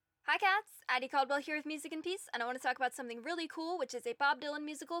Hi cats, Addie Caldwell here with Music and Peace, and I want to talk about something really cool, which is a Bob Dylan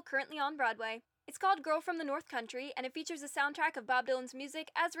musical currently on Broadway. It's called Girl from the North Country, and it features a soundtrack of Bob Dylan's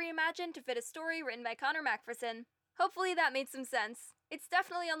music as reimagined to fit a story written by Conor McPherson. Hopefully that made some sense. It's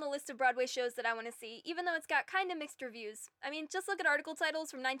definitely on the list of Broadway shows that I want to see, even though it's got kinda mixed reviews. I mean, just look at article titles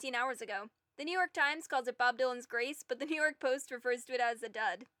from 19 hours ago. The New York Times calls it Bob Dylan's Grace, but the New York Post refers to it as a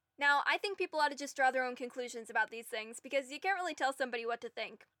dud. Now, I think people ought to just draw their own conclusions about these things, because you can't really tell somebody what to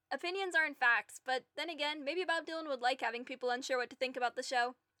think. Opinions aren't facts, but then again, maybe Bob Dylan would like having people unsure what to think about the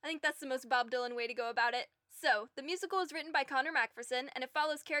show. I think that's the most Bob Dylan way to go about it. So, the musical is written by Conor McPherson, and it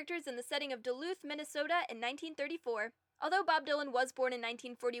follows characters in the setting of Duluth, Minnesota in 1934. Although Bob Dylan was born in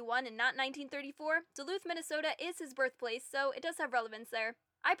 1941 and not 1934, Duluth, Minnesota is his birthplace, so it does have relevance there.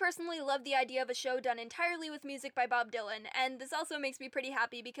 I personally love the idea of a show done entirely with music by Bob Dylan, and this also makes me pretty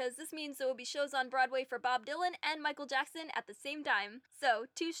happy because this means there will be shows on Broadway for Bob Dylan and Michael Jackson at the same time. So,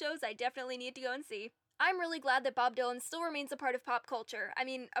 two shows I definitely need to go and see. I'm really glad that Bob Dylan still remains a part of pop culture. I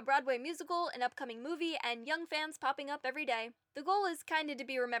mean, a Broadway musical, an upcoming movie, and young fans popping up every day. The goal is kinda to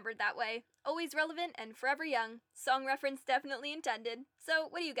be remembered that way. Always relevant and forever young. Song reference definitely intended. So,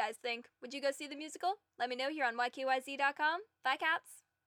 what do you guys think? Would you go see the musical? Let me know here on ykyz.com. Bye, cats!